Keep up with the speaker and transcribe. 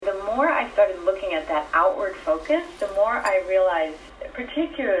started looking at that outward focus, the more I realized,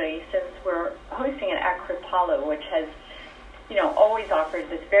 particularly since we're hosting it at Kripalu, which has, always offered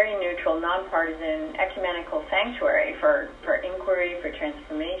this very neutral, nonpartisan, ecumenical sanctuary for inquiry, for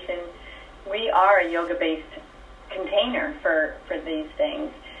transformation. We are a yoga-based container for these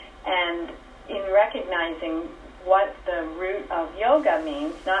things. And in recognizing what the root of yoga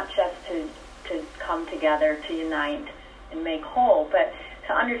means, not just to come together, to unite and make whole, but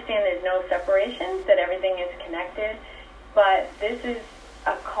to understand there's no separation, that everything is connected. But this is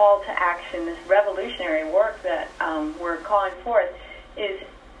a call to action, this revolutionary work that we're calling forth is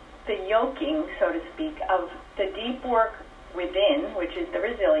the yoking, so to speak, of the deep work within, which is the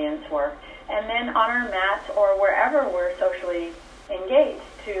resilience work, and then on our mats or wherever we're socially engaged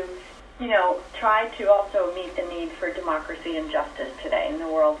to, try to also meet the need for democracy and justice today in the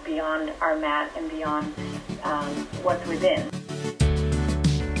world beyond our mat and beyond what's within.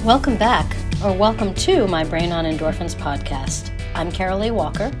 Welcome back, or welcome to my Brain on Endorphins podcast. I'm Carol Lee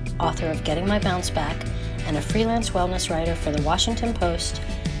Walker, author of Getting My Bounce Back, and a freelance wellness writer for The Washington Post,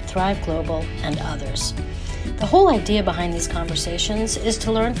 Thrive Global, and others. The whole idea behind these conversations is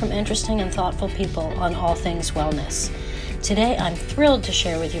to learn from interesting and thoughtful people on all things wellness. Today, I'm thrilled to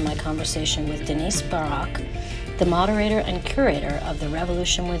share with you my conversation with Denise Barak, the moderator and curator of the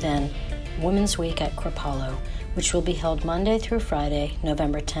Revolution Within Women's Week at Kripalu, which will be held Monday through Friday,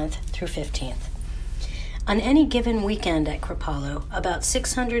 November 10th through 15th. On any given weekend at Kripalu, about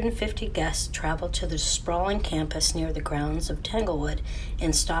 650 guests travel to the sprawling campus near the grounds of Tanglewood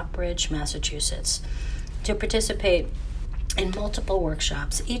in Stockbridge, Massachusetts, to participate in multiple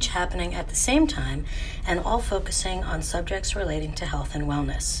workshops, each happening at the same time and all focusing on subjects relating to health and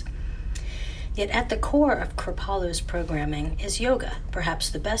wellness. Yet at the core of Kripalu's programming is yoga, perhaps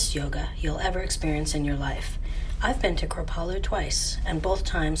the best yoga you'll ever experience in your life. I've been to Kripalu twice, and both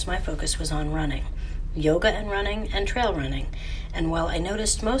times my focus was on running. Yoga and running and trail running. And while I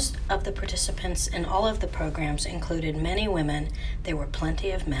noticed most of the participants in all of the programs included many women, there were plenty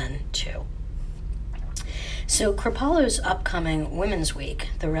of men too. So Kripalu's upcoming Women's Week,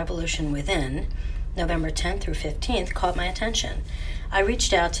 The Revolution Within, November 10th through 15th, caught my attention. I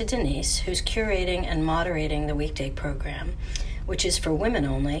reached out to Denise, who's curating and moderating the weekday program, which is for women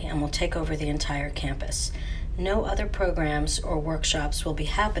only and will take over the entire campus. No other programs or workshops will be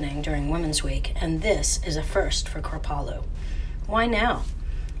happening during Women's Week, and this is a first for Kripalu. Why now?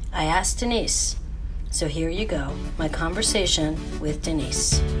 I asked Denise. So here you go, my conversation with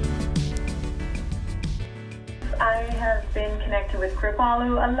Denise. I have been connected with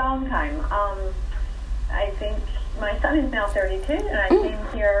Kripalu a long time. I think my son is now 32, and I came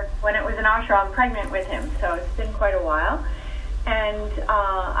here when it was an ashram pregnant with him, so it's been quite a while. And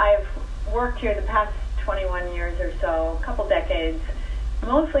I've worked here the past 21 years or so, a couple decades,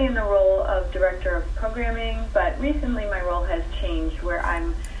 mostly in the role of director of programming, but recently my role has changed where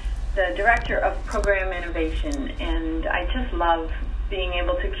I'm the director of program innovation, and I just love being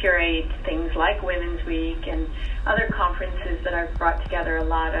able to curate things like Women's Week and other conferences that I've brought together a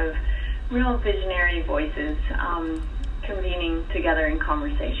lot of real visionary voices convening together in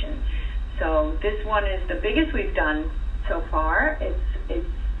conversation. So this one is the biggest we've done so far.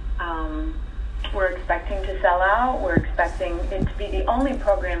 We're expecting to sell out. We're expecting it to be the only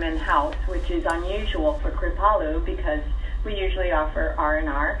program in-house, which is unusual for Kripalu because we usually offer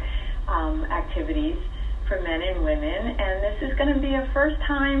R&R activities for men and women, and this is going to be a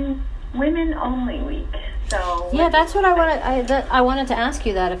first-time women-only week. So yeah, that's what I wanted. I wanted to ask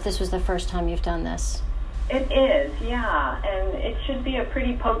you that if this was the first time you've done this. It is, yeah, and it should be a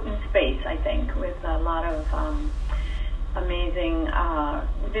pretty potent space, I think, with a lot of amazing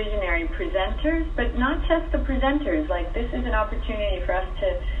visionary presenters, but not just the presenters. Like, this is an opportunity for us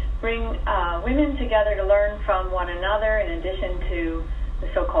to bring women together to learn from one another in addition to the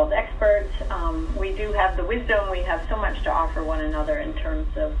so-called experts. We do have the wisdom. We have so much to offer one another in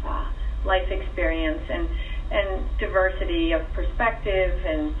terms of life experience and diversity of perspective.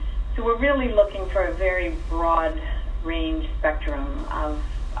 And so we're really looking for a very broad range spectrum of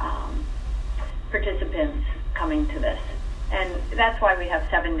participants coming to this. And that's why we have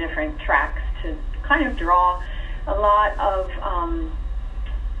 7 different tracks to kind of draw a lot of,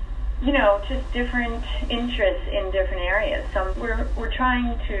 just different interests in different areas. So we're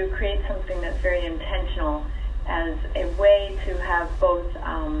trying to create something that's very intentional as a way to have both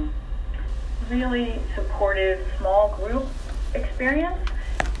really supportive small group experience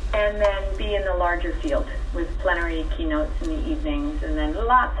and then be in the larger field with plenary keynotes in the evenings, and then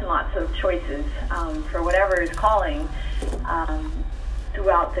lots and lots of choices for whatever is calling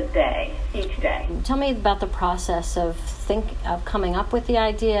throughout the day, each day. Tell me about the process of coming up with the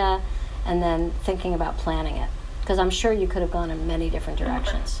idea and then thinking about planning it? Because I'm sure you could have gone in many different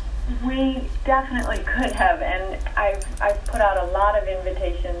directions. We definitely could have, and I've put out a lot of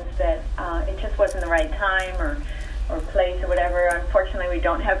invitations that it just wasn't the right time or place or whatever. Unfortunately, we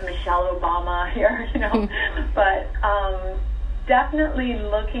don't have Michelle Obama here, but definitely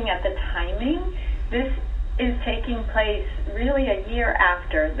looking at the timing, this is taking place really a year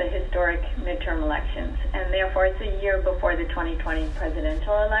after the historic midterm elections, and therefore it's a year before the 2020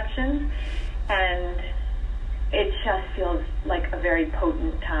 presidential elections, and it just feels like a very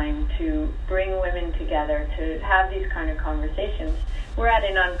potent time to bring women together to have these kind of conversations. We're at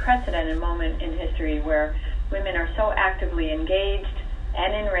an unprecedented moment in history where women are so actively engaged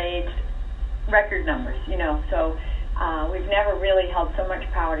and enraged, record numbers, so we've never really held so much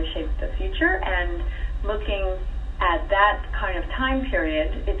power to shape the future, and looking at that kind of time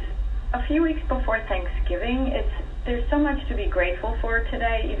period, it's a few weeks before Thanksgiving. There's so much to be grateful for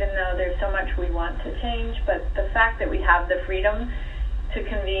today, even though there's so much we want to change, but the fact that we have the freedom to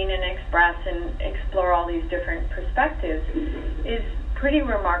convene and express and explore all these different perspectives is pretty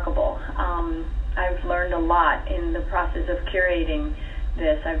remarkable. I've learned a lot in the process of curating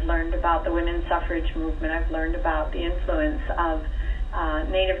this. I've learned about the women's suffrage movement. I've learned about the influence of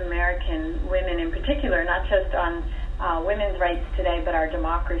Native American women in particular, not just on women's rights today, but our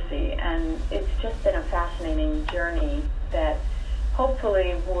democracy. And it's just been a fascinating journey that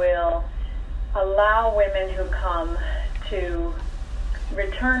hopefully will allow women who come to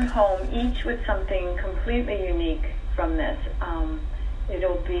return home each with something completely unique from this.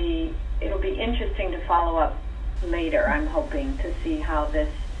 It'll be interesting to follow up later, I'm hoping, to see how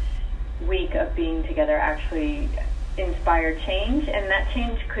this week of being together actually inspire change, and that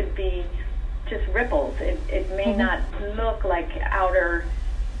change could be just ripples. It may not look like outer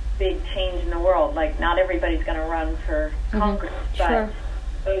big change in the world, like not everybody's going to run for Congress, but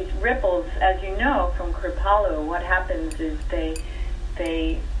those ripples, as you know from Kripalu, what happens is they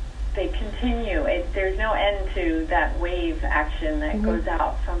continue. There's no end to that wave action that goes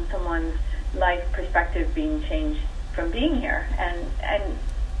out from someone's life perspective being changed from being here, and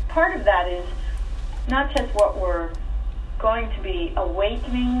part of that is not just what we're going to be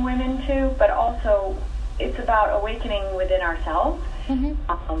awakening women to, but also it's about awakening within ourselves.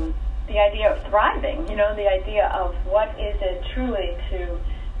 The idea of thriving, the idea of what is it truly to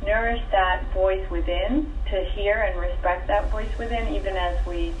nourish that voice within, to hear and respect that voice within, even as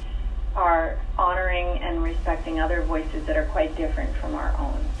we are honoring and respecting other voices that are quite different from our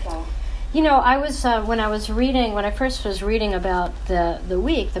own. So, I was when I first was reading about the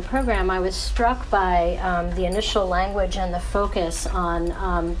week, the program, I was struck by the initial language and the focus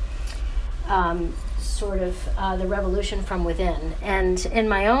on sort of the revolution from within. And in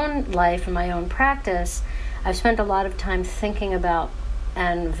my own life, in my own practice, I've spent a lot of time thinking about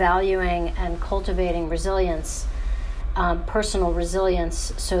and valuing and cultivating resilience, personal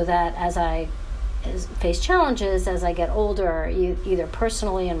resilience, so that as I face challenges as I get older, either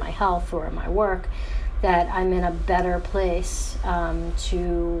personally in my health or in my work, that I'm in a better place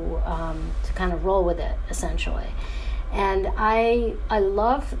to kind of roll with it, essentially. And I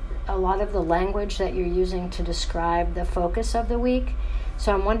love a lot of the language that you're using to describe the focus of the week.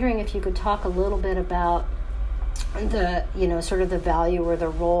 So I'm wondering if you could talk a little bit about the, sort of the value or the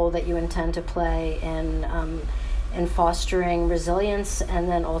role that you intend to play in fostering resilience, and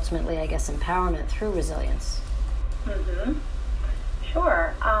then ultimately, I guess, empowerment through resilience.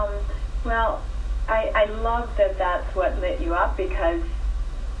 Sure. Well, I love that that's what lit you up, because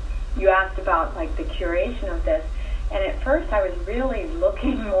you asked about the curation of this, and at first I was really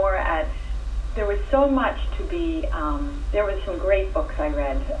looking more at, there was so much to be, there was some great books I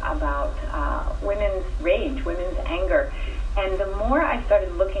read about women's rage, women's anger. And the more I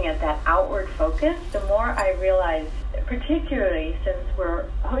started looking at that outward focus, the more I realized, particularly since we're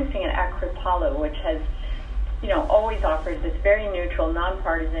hosting it at Kripalu, which has, always offered this very neutral,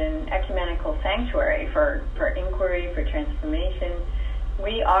 nonpartisan, ecumenical sanctuary for inquiry, for transformation.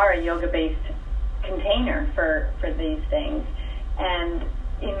 We are a yoga-based container for these things. And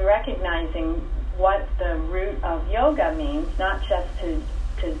in recognizing what the root of yoga means, not just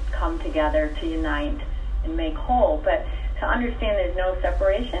to come together, to unite and make whole, but to understand there's no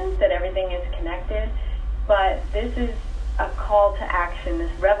separation, that everything is connected. But this is a call to action.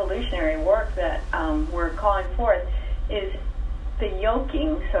 This revolutionary work that we're calling forth is the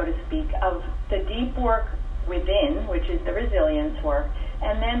yoking, so to speak, of the deep work within, which is the resilience work,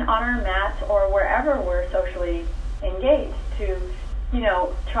 and then on our mats or wherever we're socially engaged to,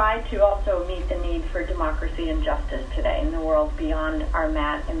 try to also meet the need for democracy and justice today in the world beyond our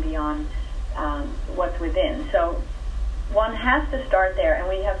mat and beyond what's within. So one has to start there, and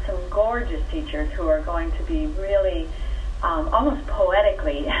we have some gorgeous teachers who are going to be really almost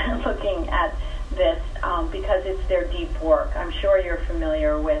poetically looking at this because it's their deep work. I'm sure you're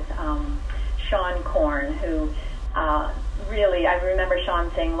familiar with Sean Korn, who really, I remember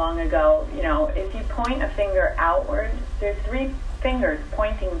Sean saying long ago, if you point a finger outward, there's 3 fingers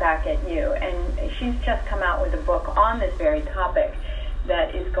pointing back at you. And she's just come out with a book on this very topic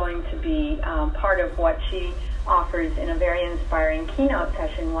that is going to be part of what she offers in a very inspiring keynote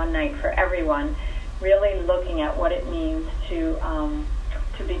session one night for everyone, really looking at what it means to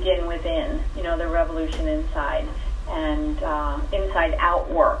begin within, the revolution inside, and inside-out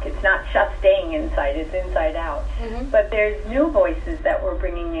work. It's not just staying inside, it's inside out. Mm-hmm. But there's new voices that we're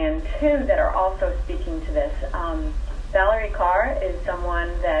bringing in, too, that are also speaking to this. Valerie Carr is someone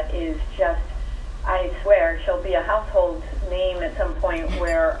that is just, I swear, she'll be a household name at some point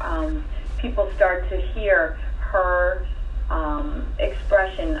where people start to hear her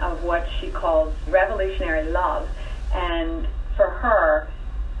expression of what she calls revolutionary love. And for her,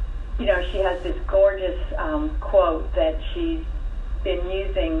 she has this gorgeous quote that she's been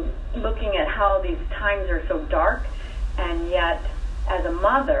using, looking at how these times are so dark, and yet, as a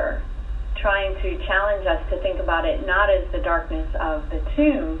mother, trying to challenge us to think about it not as the darkness of the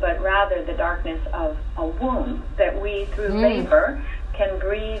tomb, but rather the darkness of a womb that we, through labor, can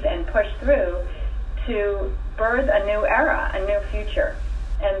breathe and push through to birth a new era, a new future.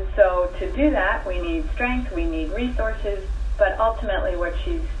 And so to do that, we need strength, we need resources, but ultimately what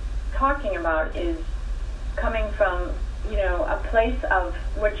she's talking about is coming from, a place of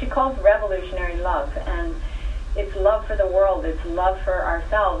what she calls revolutionary love. And it's love for the world, it's love for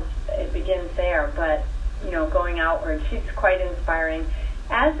ourselves. It begins there, but, going outward. She's quite inspiring,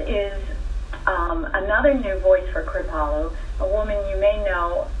 as is another new voice for Kripalu, a woman you may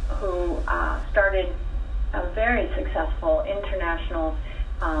know who started a very successful international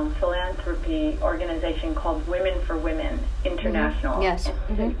philanthropy organization called Women for Women International. Mm-hmm. Yes.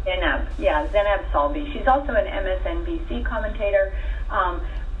 Mm-hmm. Zainab Salbi. She's also an MSNBC commentator.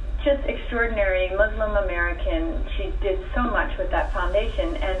 Just extraordinary Muslim American. She did so much with that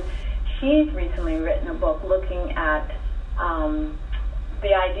foundation, and she's recently written a book looking at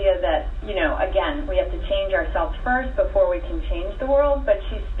the idea that, again, we have to change ourselves first before we can change the world, but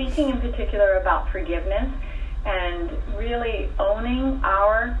she's speaking in particular about forgiveness and really owning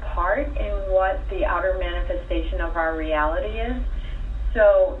our part in what the outer manifestation of our reality is.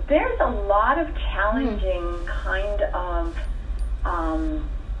 So there's a lot of challenging kind of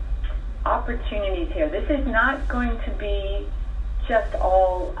opportunities here. This is not going to be just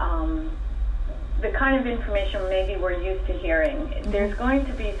all the kind of information maybe we're used to hearing. There's going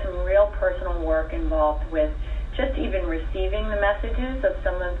to be some real personal work involved with just even receiving the messages of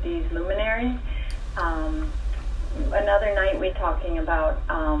some of these luminaries. Another night we're talking about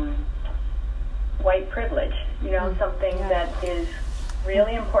white privilege, something that is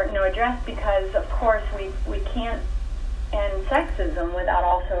really important to address because, of course, we can't end sexism without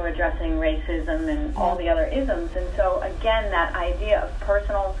also addressing racism and all the other isms. And so, again, that idea of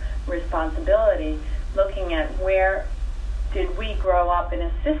personal responsibility, looking at where did we grow up in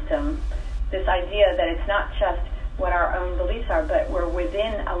a system, this idea that it's not just what our own beliefs are, but we're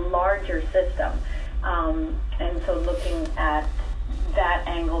within a larger system. And so looking at that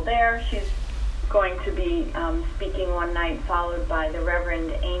angle there, she's going to be speaking one night, followed by the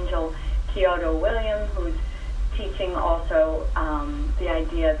Reverend Angel Kyoto William, who's teaching also the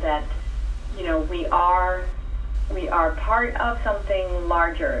idea that, we are part of something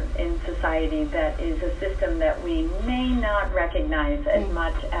larger in society that is a system that we may not recognize as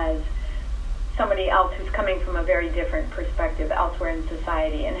much as somebody else who's coming from a very different perspective elsewhere in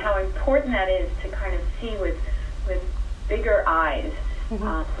society, and how important that is to kind of see with bigger eyes.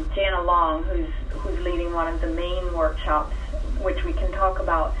 Jana Long, who's leading one of the main workshops, which we can talk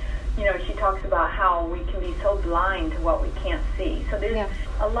about, she talks about how we can be so blind to what we can't see. So there's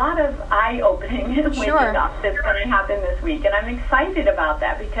a lot of eye-opening waking up that's going to happen this week, and I'm excited about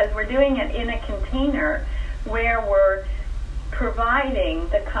that because we're doing it in a container where we're providing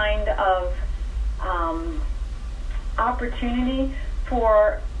the kind of opportunity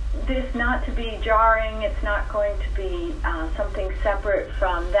for this not to be jarring. It's not going to be something separate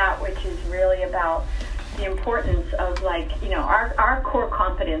from that which is really about the importance of, our core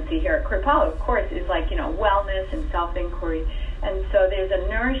competency here at Kripalu, of course, is wellness and self-inquiry. And so there's a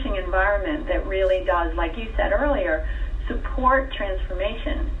nourishing environment that really does, like you said earlier, support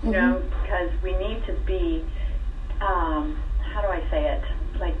transformation, because we need to be, how do I say it,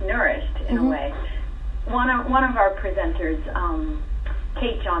 nourished in a way. One of our presenters,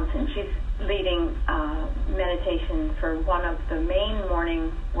 Kate Johnson, she's leading meditation for one of the main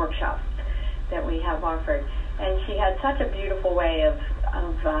morning workshops that we have offered. And she had such a beautiful way of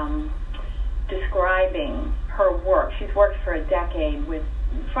describing her work. She's worked for a decade with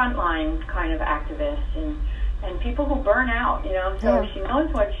frontline kind of activists and people who burn out, so she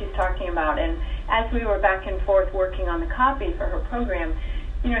knows what she's talking about. And as we were back and forth working on the copy for her program,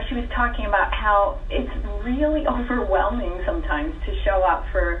 she was talking about how it's really overwhelming sometimes to show up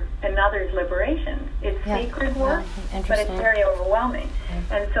for another's liberation. It's sacred work, but it's very overwhelming.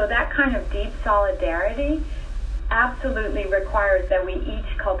 And so that kind of deep solidarity absolutely requires that we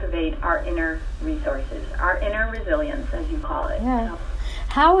each cultivate our inner resources, our inner resilience, as you call it. Yeah. So,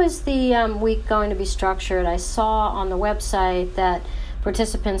 how is the week going to be structured? I saw on the website that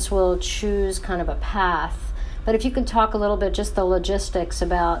participants will choose kind of a path, but if you could talk a little bit, just the logistics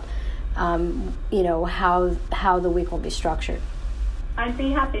about, how the week will be structured. I'd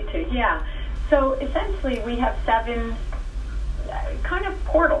be happy to, yeah. So essentially we have 7 kind of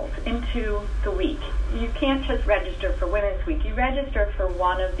portals into the week. You can't just register for Women's Week. You register for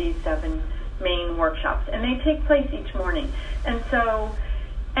one of these 7 main workshops, and they take place each morning. And so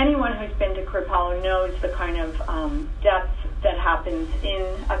anyone who's been to Kripalu knows the kind of depth that happens in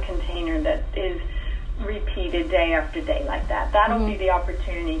a container that is repeated day after day like that. That'll be the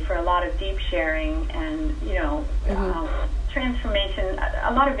opportunity for a lot of deep sharing and, transformation,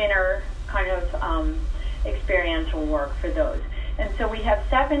 a lot of inner kind of experiential work for those. And so we have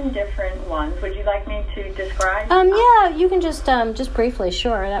 7 different ones. Would you like me to describe? Yeah, you can just briefly,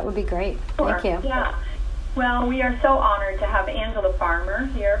 sure. That would be great. Sure. Thank you. Yeah. Well, we are so honored to have Angela Farmer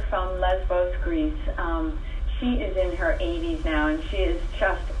here from Lesbos, Greece. She is in her 80s now, and she is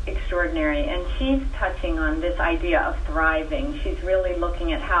just extraordinary. And she's touching on this idea of thriving. She's really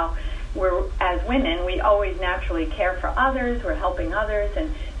looking at how we're, as women, we always naturally care for others, we're helping others,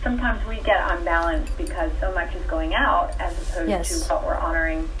 and sometimes we get unbalanced because so much is going out as opposed to what we're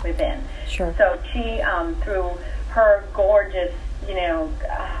honoring within. Sure. So she, through her gorgeous,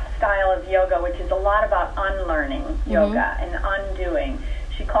 style of yoga, which is a lot about unlearning yoga and undoing,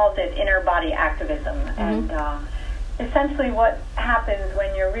 she calls it inner body activism. And essentially what happens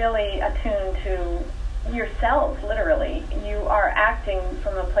when you're really attuned to yourselves, literally, you are acting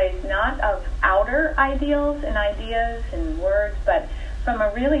from a place not of outer ideals and ideas and words, but from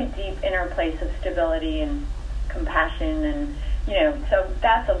a really deep inner place of stability and compassion. And so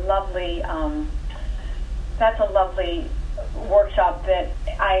that's a lovely workshop that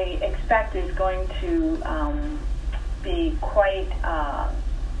I expect is going to be quite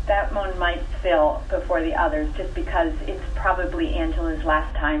that one might fill before the others, just because it's probably Angela's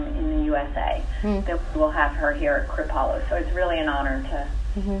last time in the USA that we'll have her here at Kripalu. So it's really an honor to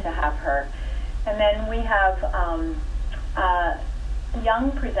have her. And then we have a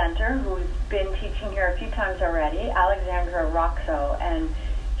young presenter who's been teaching here a few times already, Alexandra Roxo, and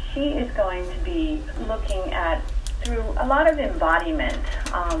she is going to be looking at, through a lot of embodiment,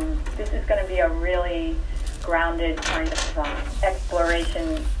 this is going to be a really grounded kind of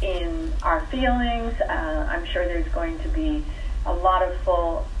exploration in our feelings. I'm sure there's going to be a lot of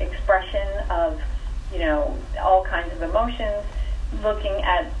full expression of, all kinds of emotions, looking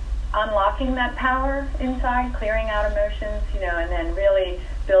at unlocking that power inside, clearing out emotions, and then really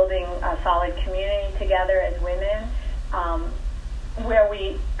building a solid community together as women, where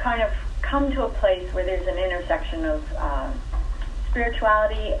we kind of come to a place where there's an intersection of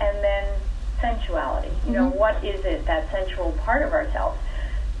spirituality and then sensuality. What is it, that sensual part of ourselves?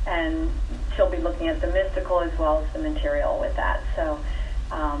 And she'll be looking at the mystical as well as the material with that. So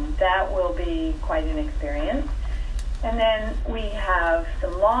that will be quite an experience. And then we have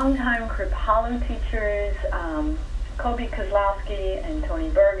some longtime Kripalu teachers, Kobe Kozlowski and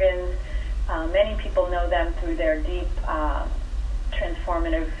Tony Bergens. Many people know them through their deep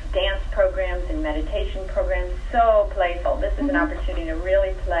transformative dance programs and meditation programs. So playful. This is an opportunity to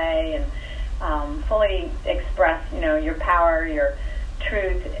really play and fully express, your power, your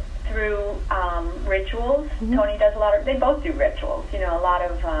truth through rituals. Tony does they both do rituals, a lot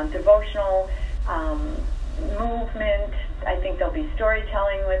of devotional movement. I think there'll be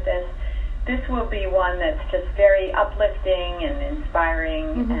storytelling with this. This will be one that's just very uplifting and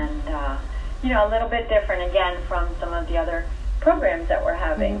inspiring and, a little bit different, again, from some of the other programs that we're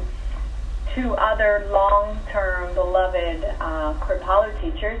having. 2 other long-term beloved Kripalu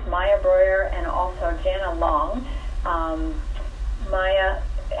teachers, Maya Breuer and also Jana Long. Maya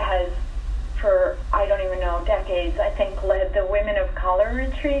has, for I don't even know, decades, I think, led the Women of Color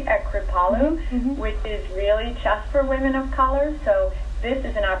retreat at Kripalu, which is really just for women of color. So this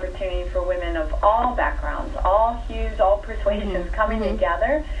is an opportunity for women of all backgrounds, all hues, all persuasions coming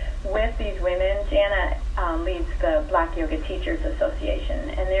together with these women. Jana leads the Black Yoga Teachers Association,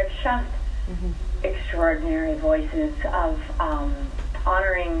 and they're just extraordinary voices of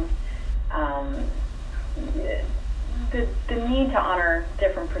honoring the need to honor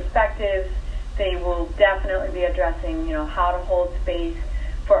different perspectives. They will definitely be addressing, how to hold space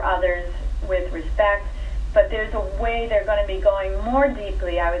for others with respect. But there's a way they're going to be going more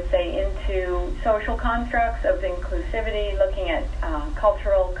deeply, I would say, into social constructs of inclusivity, looking at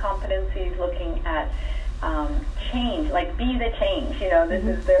cultural competencies, looking at change, like be the change. This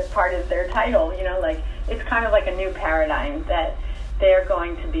is their part of their title. It's kind of like a new paradigm that they're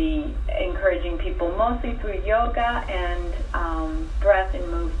going to be encouraging people mostly through yoga and breath and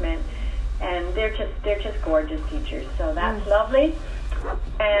movement. And they're just gorgeous teachers. So that's lovely.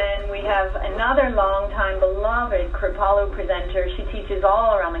 And we have another long-time beloved Kripalu presenter. She teaches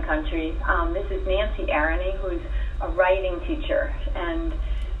all around the country. This is Nancy Arany, who's a writing teacher. And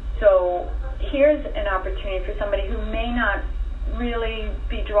so here's an opportunity for somebody who may not really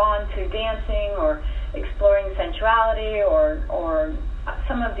be drawn to dancing or exploring sensuality or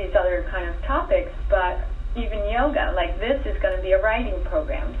some of these other kind of topics, but even yoga. Like, this is going to be a writing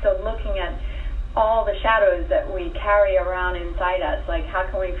program. So looking at all the shadows that we carry around inside us, like how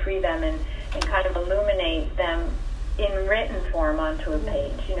can we free them and kind of illuminate them in written form onto a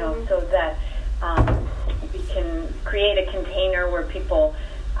page, so that we can create a container where people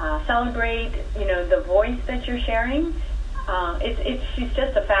celebrate, the voice that you're sharing. She's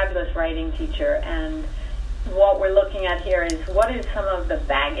just a fabulous writing teacher, and what we're looking at here is what is some of the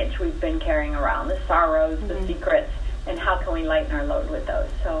baggage we've been carrying around, the sorrows, the secrets, and how can we lighten our load with those.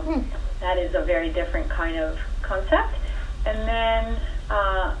 So that is a very different kind of concept. And then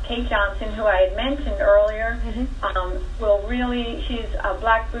Kate Johnson, who I had mentioned earlier, she's a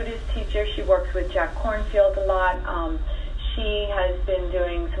Black Buddhist teacher. She works with Jack Kornfield a lot. She has been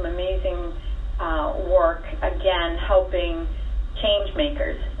doing some amazing work, again, helping change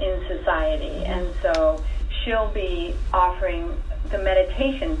makers in society. And so she'll be offering the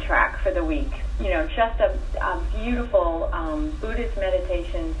meditation track for the week. Just a beautiful Buddhist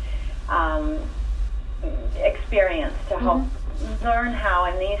meditation experience to help learn how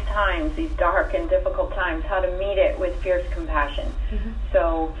in these times, these dark and difficult times, how to meet it with fierce compassion.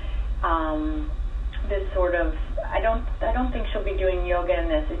 So this sort of, I don't think she'll be doing yoga in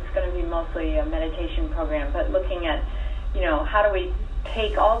this. It's going to be mostly a meditation program, but looking at, how do we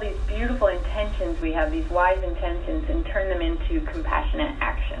take all these beautiful intentions we have, these wise intentions, and turn them into compassionate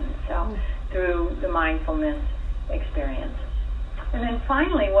action. So through the mindfulness experience. And then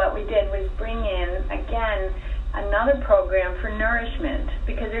finally what we did was bring in, again, another program for nourishment,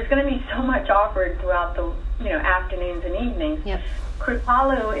 because there's going to be so much offered throughout the afternoons and evenings. Yep.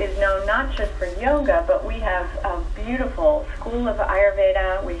 Kripalu is known not just for yoga, but we have a beautiful school of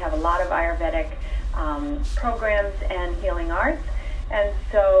Ayurveda. We have a lot of Ayurvedic programs and healing arts. And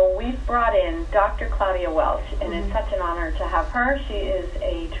so we've brought in Dr. Claudia Welch, and it's such an honor to have her. She is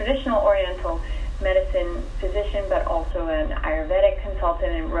a traditional Oriental medicine physician, but also an Ayurvedic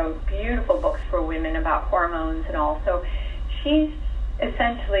consultant, and wrote beautiful books for women about hormones and all. So she's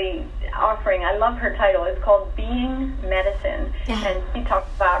essentially offering, I love her title, it's called Being Medicine. And she talks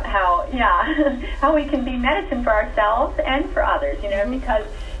about how, how we can be medicine for ourselves and for others, because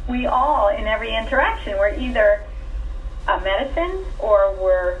we all, in every interaction, we're either a medicine or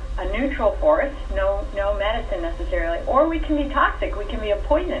we're a neutral force, no medicine necessarily, or we can be toxic, we can be a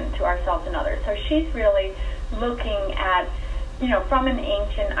poison to ourselves and others. So she's really looking at, from an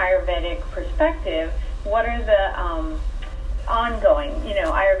ancient Ayurvedic perspective, what are the ongoing,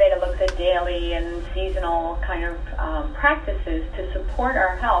 Ayurveda looks at daily and seasonal kind of practices to support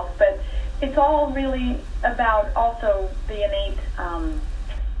our health, but it's all really about also the innate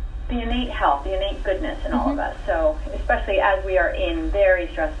health, the innate goodness in all of us. So especially as we are in very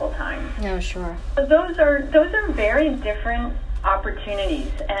stressful times. No, sure. So those are very different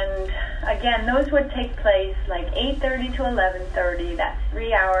opportunities, and again, those would take place like 8:30 to 11:30. That's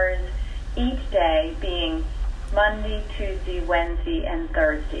 3 hours each day, being Monday, Tuesday, Wednesday, and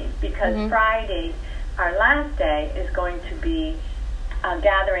Thursday, because Friday, our last day, is going to be a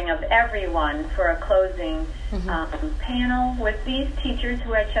gathering of everyone for a closing panel with these teachers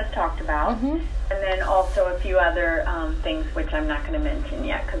who I just talked about, and then also a few other things which I'm not going to mention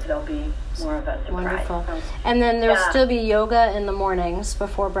yet because they'll be more of a surprise. Wonderful. So, and then there'll still be yoga in the mornings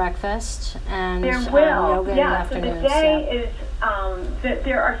before breakfast, and there will. Yoga in the afternoons. So the day is,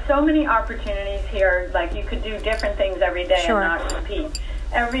 there are so many opportunities here, like you could do different things every day and not repeat.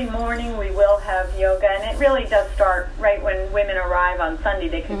 Every morning we will have yoga, and it really does start right when women arrive on Sunday.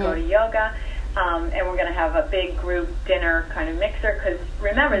 They can go to yoga. And we're going to have a big group dinner kind of mixer because,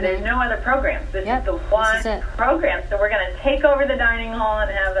 remember, there's no other programs. This is the one program. So we're going to take over the dining hall and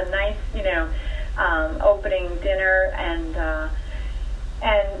have a nice, opening dinner. And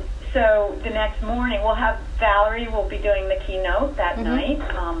so the next morning, we'll have Valerie will be doing the keynote that night,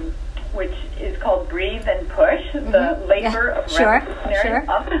 which is called Breathe and Push, the labor of revolutionary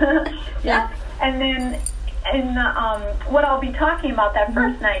up. And then... And what I'll be talking about that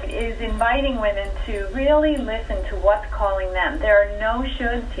first night is inviting women to really listen to what's calling them. There are no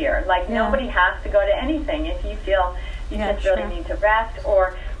shoulds here. Like, nobody has to go to anything. If you feel you just really need to rest,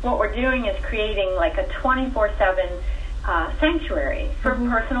 or what we're doing is creating like a 24/7 sanctuary for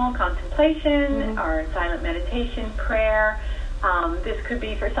personal contemplation or silent meditation, prayer. This could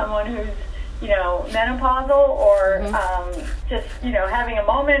be for someone who's, menopausal or just, having a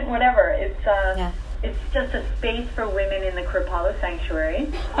moment, whatever. It's just a space for women in the Kripalu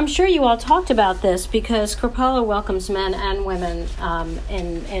Sanctuary. I'm sure you all talked about this because Kripalu welcomes men and women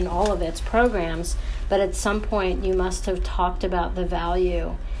in all of its programs, but at some point you must have talked about the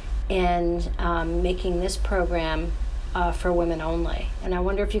value in making this program for women only. And I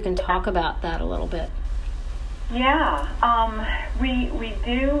wonder if you can talk about that a little bit. Yeah, we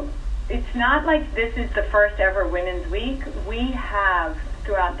do. It's not like this is the first ever Women's Week. We have,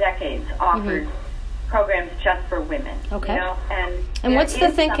 throughout decades, offered programs just for women. Okay. And what's the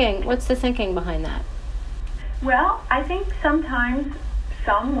thinking? What's the thinking behind that? Well, I think sometimes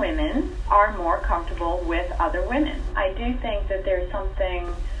some women are more comfortable with other women. I do think that there's something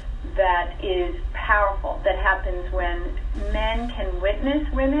that is powerful that happens when men can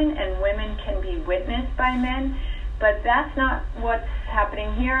witness women and women can be witnessed by men. But that's not what's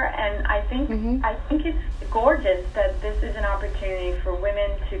happening here, and I think it's gorgeous that this is an opportunity for women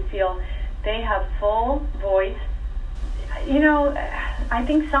to feel they have full voice. I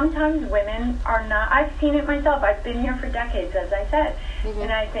think sometimes women are not, I've seen it myself, I've been here for decades, as I said,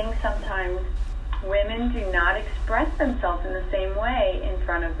 and I think sometimes women do not express themselves in the same way in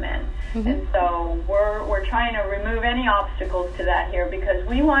front of men. And so we're trying to remove any obstacles to that here because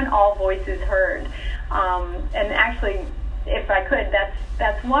we want all voices heard. And actually, if I could,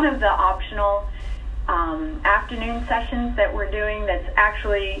 that's one of the optional afternoon sessions that we're doing that's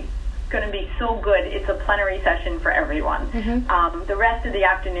actually going to be so good. It's a plenary session for everyone. The rest of the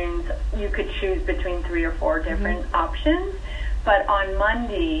afternoons, you could choose between 3 or 4 different options. But on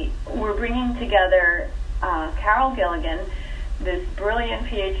Monday, we're bringing together Carol Gilligan, this brilliant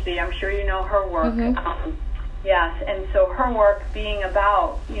PhD. I'm sure you know her work. Yes, and so her work being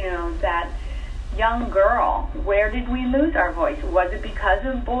about, that young girl, where did we lose our voice? Was it because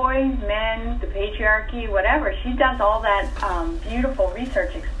of boys, men, the patriarchy, whatever? She does all that beautiful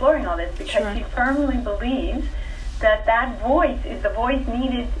research exploring all this because she firmly believes that voice is the voice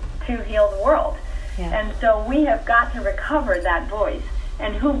needed to heal the world. And so we have got to recover that voice.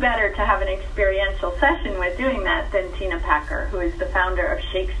 And who better to have an experiential session with doing that than Tina Packer, who is the founder of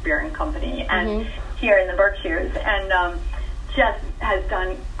Shakespeare and Company and here in the Berkshires. And just has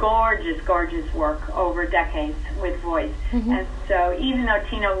done gorgeous work over decades with voice. And so even though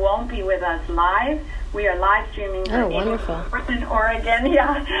Tina won't be with us live, we are live streaming in Portland, Oregon,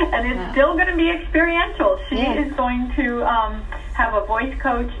 and it's still going to be experiential. She is going to have a voice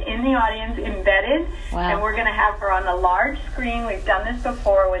coach in the audience embedded, and we're going to have her on a large screen. We've done this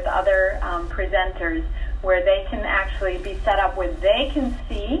before with other presenters where they can actually be set up where they can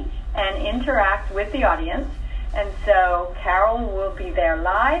see and interact with the audience. And so Carol will be there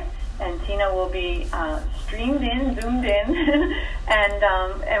live, and Tina will be streamed in, zoomed in,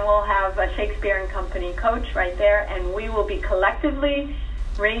 and we'll have a Shakespeare and Company coach right there, and we will be collectively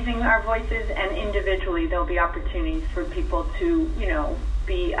raising our voices, and individually there'll be opportunities for people to,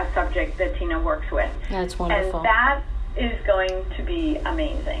 be a subject that Tina works with. That's wonderful. And that is going to be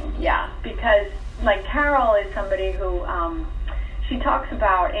amazing, because like Carol is somebody who... she talks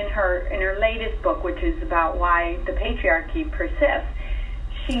about in her latest book, which is about why the patriarchy persists,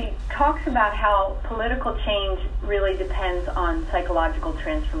 she talks about how political change really depends on psychological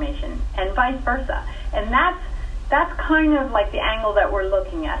transformation and vice versa. And that's kind of like the angle that we're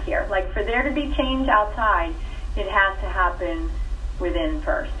looking at here. Like for there to be change outside, it has to happen within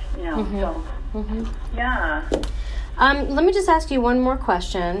first, so let me just ask you one more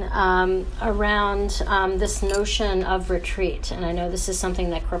question around this notion of retreat. And I know this is something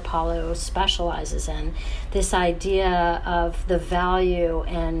that Kripalu specializes in, this idea of the value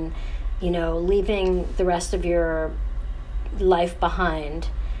in, leaving the rest of your life behind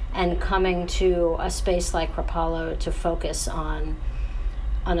and coming to a space like Kripalu to focus on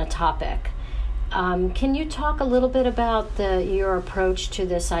a topic. Can you talk a little bit about your approach to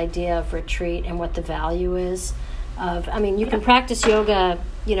this idea of retreat and what the value is of? I mean, you can practice yoga,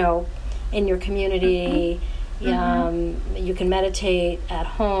 in your community. You can meditate at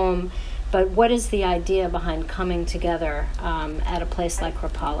home, but what is the idea behind coming together at a place like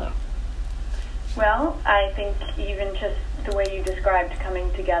Kripalu? Well, I think even just the way you described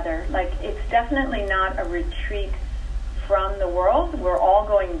coming together, like it's definitely not a retreat from the world. We're all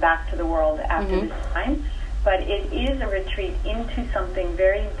going back to the world after this time, but it is a retreat into something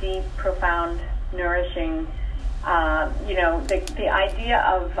very deep, profound, nourishing. The idea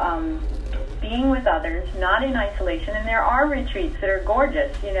of being with others, not in isolation. And there are retreats that are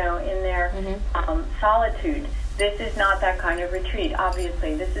gorgeous, in their solitude. This is not that kind of retreat,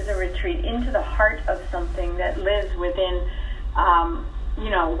 obviously. This is a retreat into the heart of something that lives within,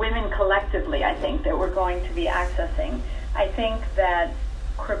 women collectively, I think, that we're going to be accessing. I think that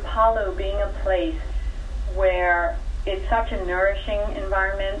Kripalu being a place where it's such a nourishing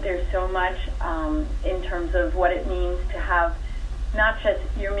environment, there's so much in terms of what it means to have not just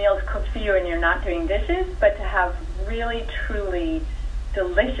your meals cooked for you and you're not doing dishes, but to have really, truly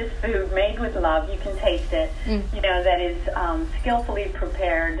delicious food made with love. You can taste it, that is skillfully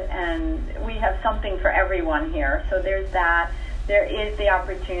prepared, and we have something for everyone here. So there's that. There is the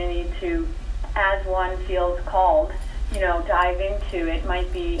opportunity to, as one feels called, dive into. It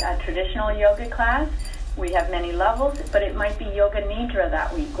might be a traditional yoga class. We have many levels, but it might be Yoga Nidra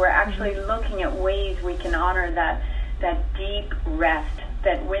that week. We're actually looking at ways we can honor that deep rest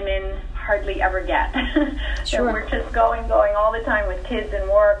that women hardly ever get. Sure. That we're just going all the time with kids and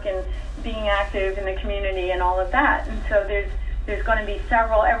work and being active in the community and all of that. And so there's going to be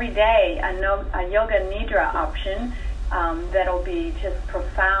several every day, a Yoga Nidra option that'll be just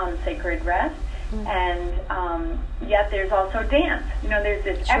profound sacred rest. And yet there's also dance. There's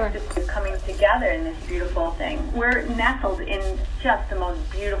this ecstasy coming together in this beautiful thing. We're nestled in just the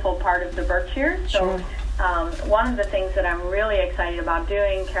most beautiful part of the Berkshires. So one of the things that I'm really excited about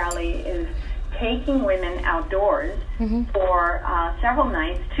doing, Carolee, is taking women outdoors for several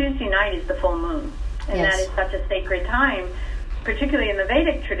nights. Tuesday night is the full moon. And that is such a sacred time, particularly in the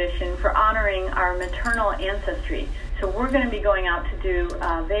Vedic tradition, for honoring our maternal ancestry. So we're going to be going out to do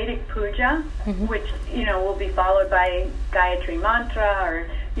Vedic puja, which, will be followed by Gayatri mantra or,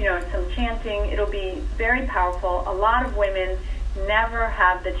 some chanting. It'll be very powerful. A lot of women never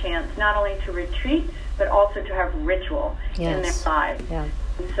have the chance not only to retreat, but also to have ritual in their lives. Yeah.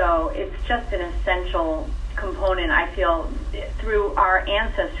 So it's just an essential component, I feel, through our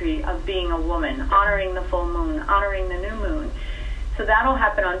ancestry of being a woman, honoring the full moon, honoring the new moon. So that'll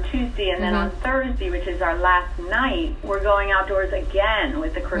happen on Tuesday, and then on Thursday, which is our last night, we're going outdoors again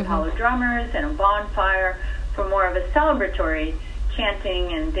with the Kripalu drummers and a bonfire for more of a celebratory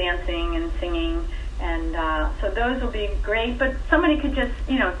chanting and dancing and singing. And so those will be great. But somebody could just,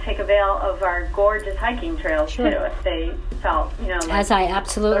 take avail of our gorgeous hiking trails, too, if they felt, As I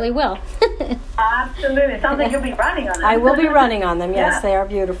absolutely will. Absolutely. It sounds like you'll be running on them. I will be running on them, yes. They are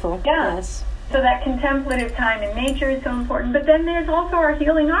beautiful. Yeah. Yes. So that contemplative time in nature is so important. But then there's also our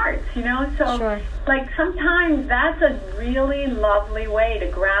healing arts, So, sometimes that's a really lovely way to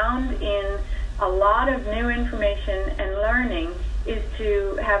ground in a lot of new information and learning, is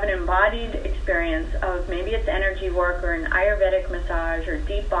to have an embodied experience of maybe it's energy work or an Ayurvedic massage or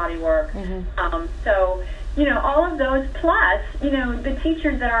deep body work. All of those, plus, the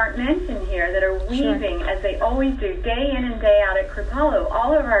teachers that aren't mentioned here that are weaving, as they always do, day in and day out at Kripalu.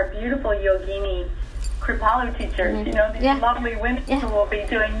 All of our beautiful yogini Kripalu teachers, these lovely women who will be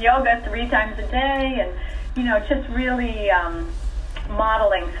doing yoga 3 times a day and, just really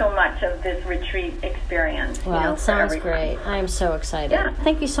modeling so much of this retreat experience. Well, it sounds great. I am so excited. Yeah.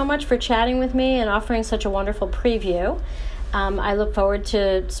 Thank you so much for chatting with me and offering such a wonderful preview. I look forward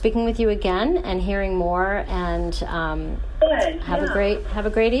to speaking with you again and hearing more. And have a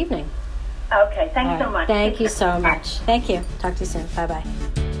great evening. Okay, thanks so much. Thank you so much. Thank you. Talk to you soon. Bye-bye.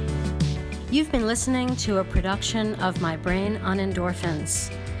 You've been listening to a production of My Brain on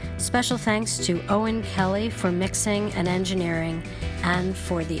Endorphins. Special thanks to Owen Kelly for mixing and engineering and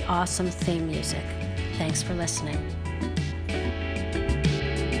for the awesome theme music. Thanks for listening.